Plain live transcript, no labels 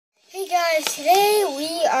guys, today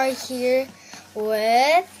we are here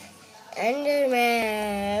with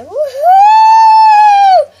Enderman.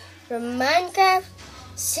 Woohoo! From Minecraft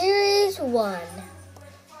Series 1.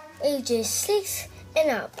 Ages 6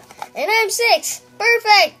 and up. And I'm 6.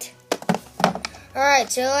 Perfect!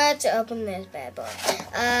 Alright, so let's open this bad boy.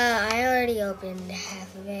 I already opened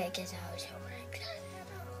half of it because I was so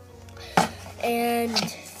excited. And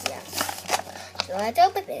yeah. So let's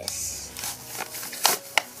open this.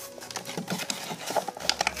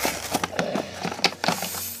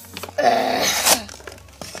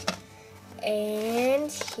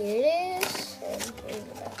 And here it is. And here's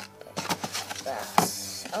the back of the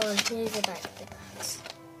box. Oh, here's the back of the box.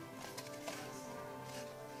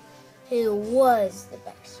 Here was the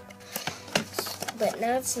box. But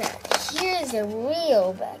now it's not. Here's the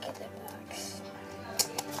real back of the box.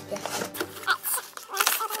 Yeah.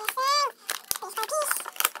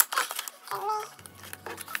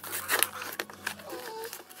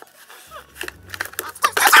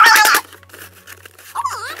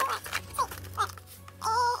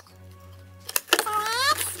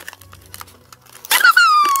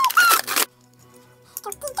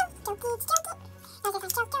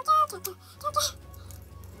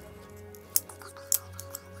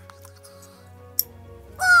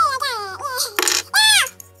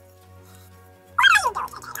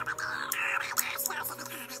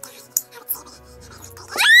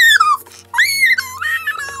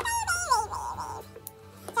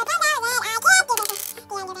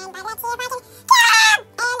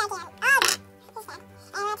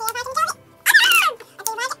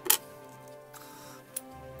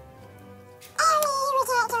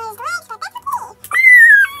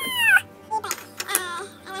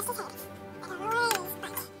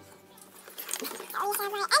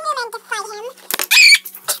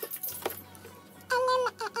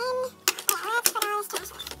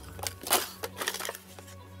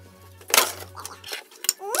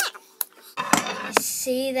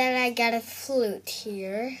 See that I got a flute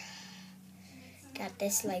here. Got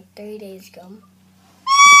this like 3 days ago.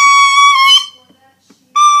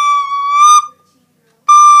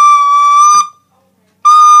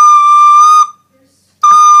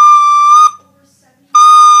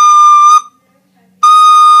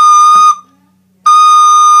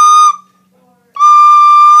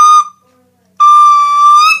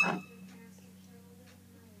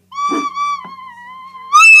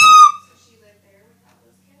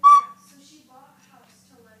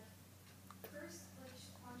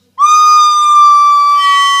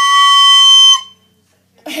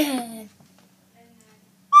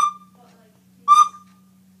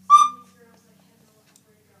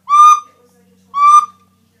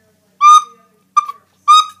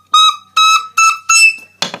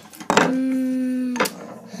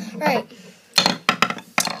 Right.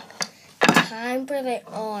 Time for the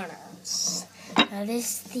honors. Now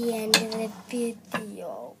this is the end of the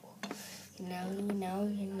video.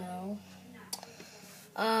 You know.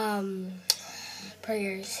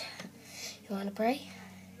 Prayers. You want to pray?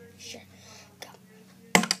 Sure. Go.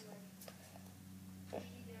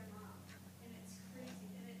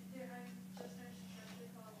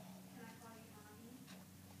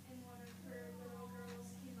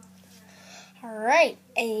 Alright,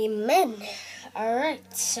 amen.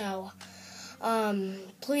 Alright, so,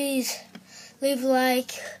 please leave a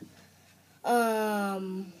like,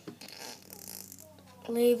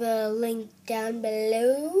 leave a link down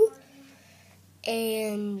below,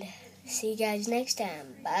 and see you guys next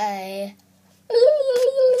time. Bye.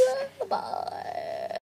 Bye.